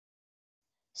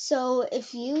So,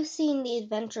 if you've seen The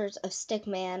Adventures of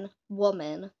Stickman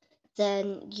Woman,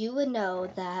 then you would know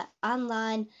that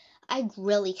online I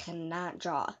really cannot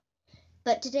draw.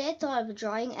 But today I thought of a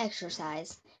drawing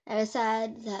exercise, and I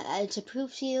decided that to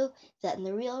prove to you that in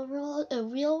the real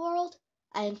world,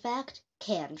 I in fact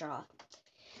can draw.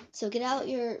 So get out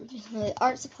your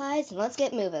art supplies and let's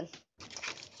get moving.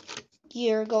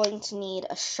 You're going to need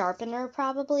a sharpener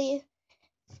probably,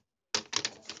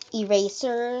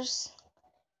 erasers,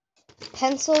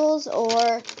 pencils,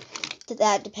 or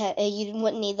that depend. You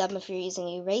wouldn't need them if you're using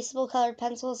erasable colored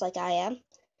pencils like I am.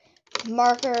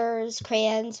 Markers,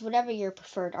 crayons, whatever your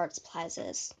preferred art supplies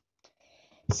is.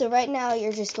 So right now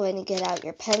you're just going to get out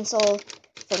your pencil.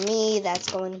 For me,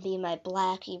 that's going to be my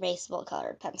black erasable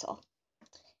colored pencil.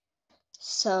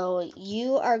 So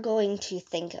you are going to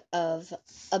think of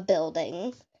a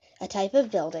building, a type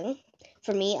of building.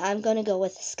 For me, I'm going to go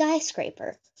with a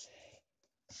skyscraper.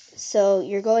 So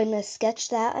you're going to sketch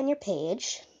that on your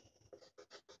page.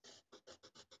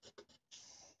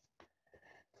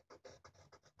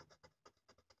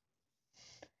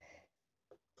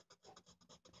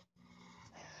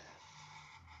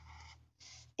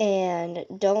 And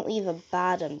don't leave a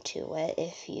bottom to it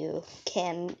if you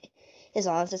can. As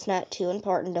long as it's not too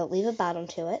important, don't leave a bottom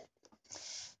to it.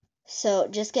 So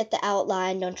just get the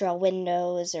outline, don't draw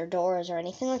windows or doors or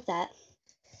anything like that.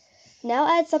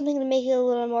 Now add something to make it a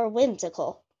little more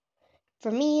whimsical.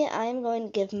 For me, I'm going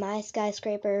to give my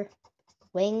skyscraper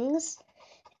wings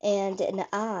and an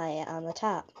eye on the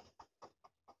top.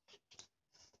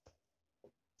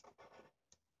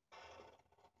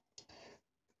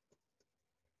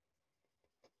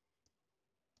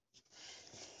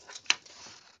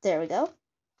 There we go.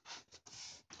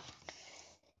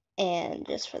 And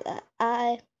just for that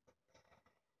eye.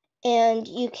 And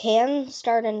you can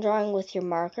start in drawing with your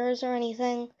markers or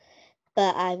anything,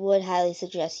 but I would highly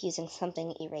suggest using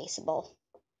something erasable.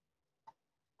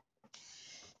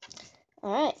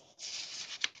 Alright.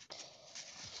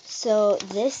 So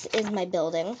this is my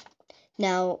building.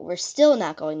 Now, we're still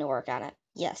not going to work on it.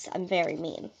 Yes, I'm very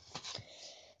mean.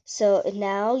 So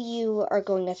now you are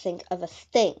going to think of a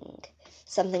thing,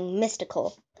 something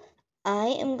mystical.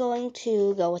 I am going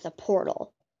to go with a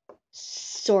portal,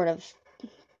 sort of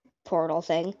portal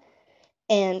thing,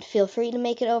 and feel free to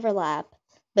make it overlap,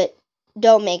 but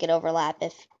don't make it overlap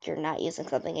if you're not using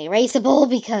something erasable,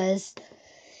 because,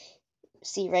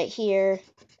 see right here,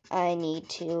 I need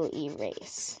to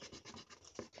erase.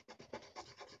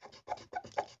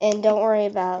 And don't worry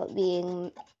about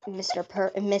being Mr.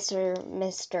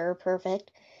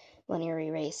 Perfect when you're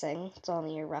erasing. It's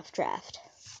only your rough draft.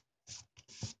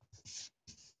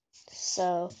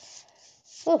 So,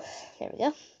 there we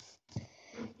go.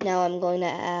 Now I'm going to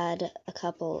add a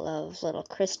couple of little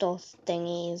crystal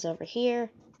thingies over here.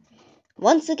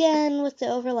 Once again, with the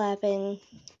overlapping,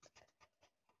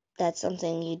 that's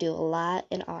something you do a lot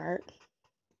in art.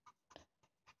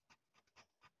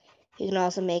 You can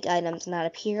also make items not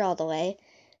appear all the way,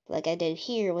 like I did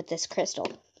here with this crystal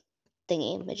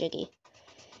thingy majiggy.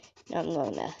 Now I'm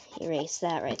going to erase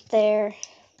that right there.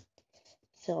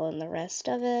 Fill in the rest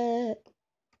of it.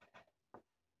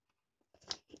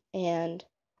 And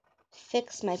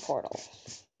fix my portal.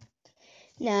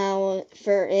 Now,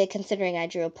 for considering I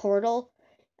drew a portal,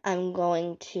 I'm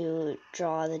going to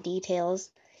draw the details.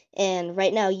 And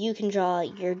right now you can draw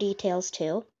your details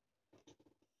too.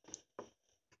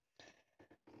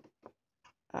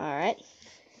 Alright.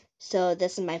 So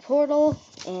this is my portal,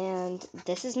 and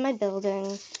this is my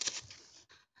building.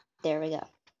 There we go.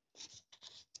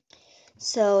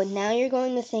 So now you're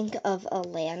going to think of a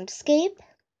landscape.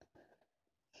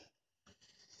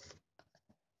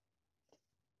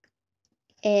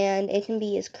 And it can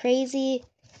be as crazy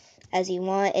as you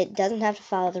want. It doesn't have to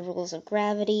follow the rules of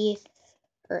gravity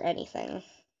or anything.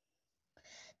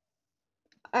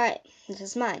 Alright, this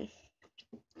is mine.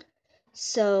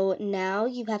 So now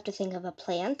you have to think of a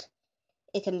plant.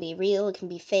 It can be real, it can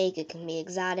be fake, it can be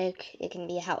exotic, it can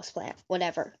be a houseplant,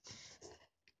 whatever.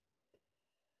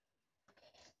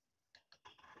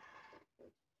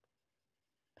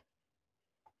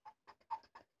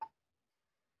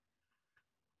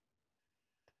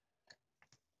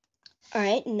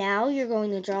 Alright, now you're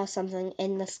going to draw something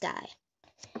in the sky.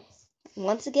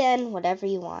 Once again, whatever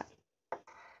you want.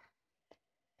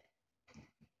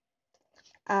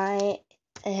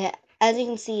 As you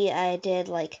can see, I did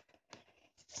like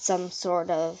some sort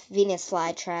of Venus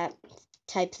flytrap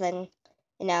type thing.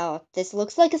 Now, this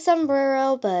looks like a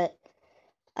sombrero, but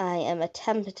I am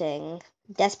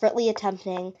desperately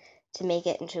attempting to make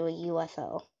it into a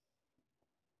UFO.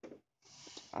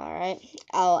 Alright,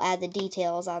 I'll add the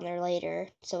details on there later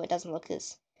so it doesn't look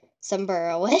as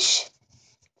sombrero-ish.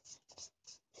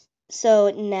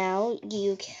 So now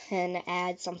you can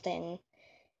add something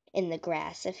in the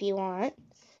grass if you want.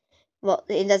 Well,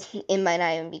 it might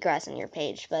not even be grass on your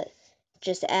page, but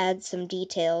just add some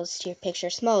details to your picture,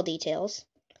 small details.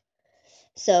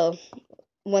 So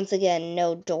once again,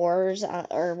 no doors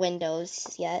or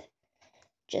windows yet.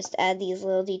 Just add these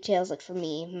little details. Like for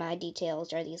me, my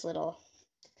details are these little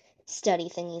study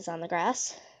thingies on the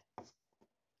grass.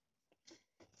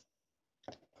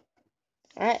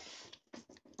 Alright,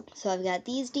 so I've got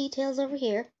these details over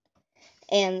here.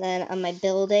 And then on my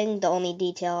building, the only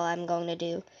detail I'm going to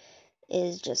do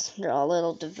is just draw a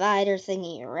little divider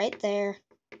thingy right there.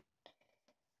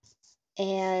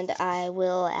 And I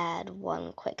will add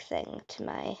one quick thing to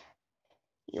my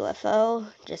UFO.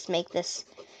 Just make this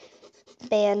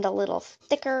band a little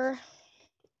thicker.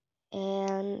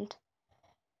 And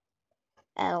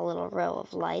add a little row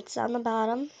of lights on the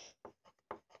bottom.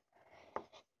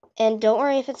 And don't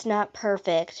worry if it's not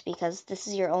perfect, because this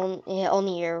is your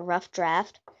only your rough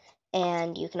draft.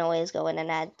 And you can always go in and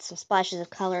add some splashes of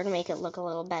color to make it look a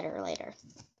little better later.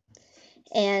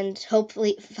 And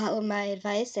hopefully follow my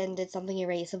advice and did something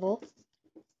erasable.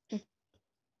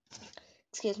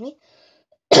 Excuse me.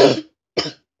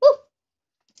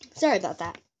 Sorry about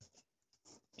that.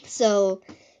 So,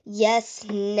 yes,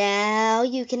 now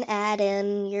you can add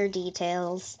in your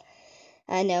details.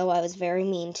 I know I was very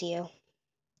mean to you.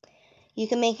 You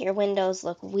can make your windows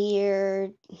look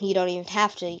weird. You don't even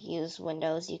have to use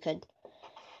windows. You could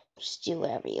just do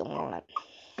whatever you want.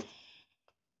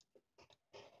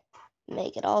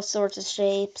 Make it all sorts of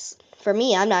shapes. For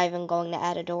me, I'm not even going to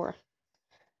add a door.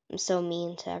 I'm so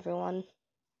mean to everyone.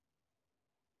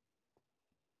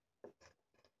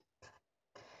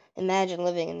 Imagine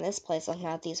living in this place looking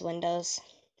out these windows.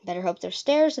 Better hope there's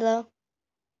stairs, though.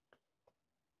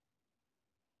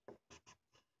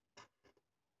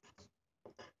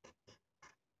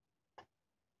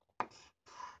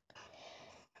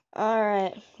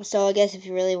 Alright, so I guess if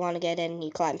you really want to get in, you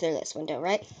climb through this window,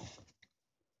 right?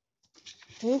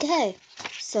 Okay,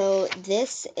 so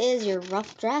this is your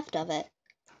rough draft of it.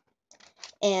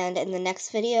 And in the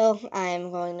next video,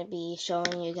 I'm going to be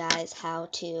showing you guys how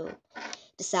to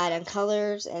decide on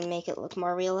colors and make it look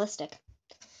more realistic.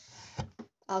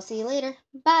 I'll see you later.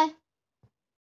 Bye!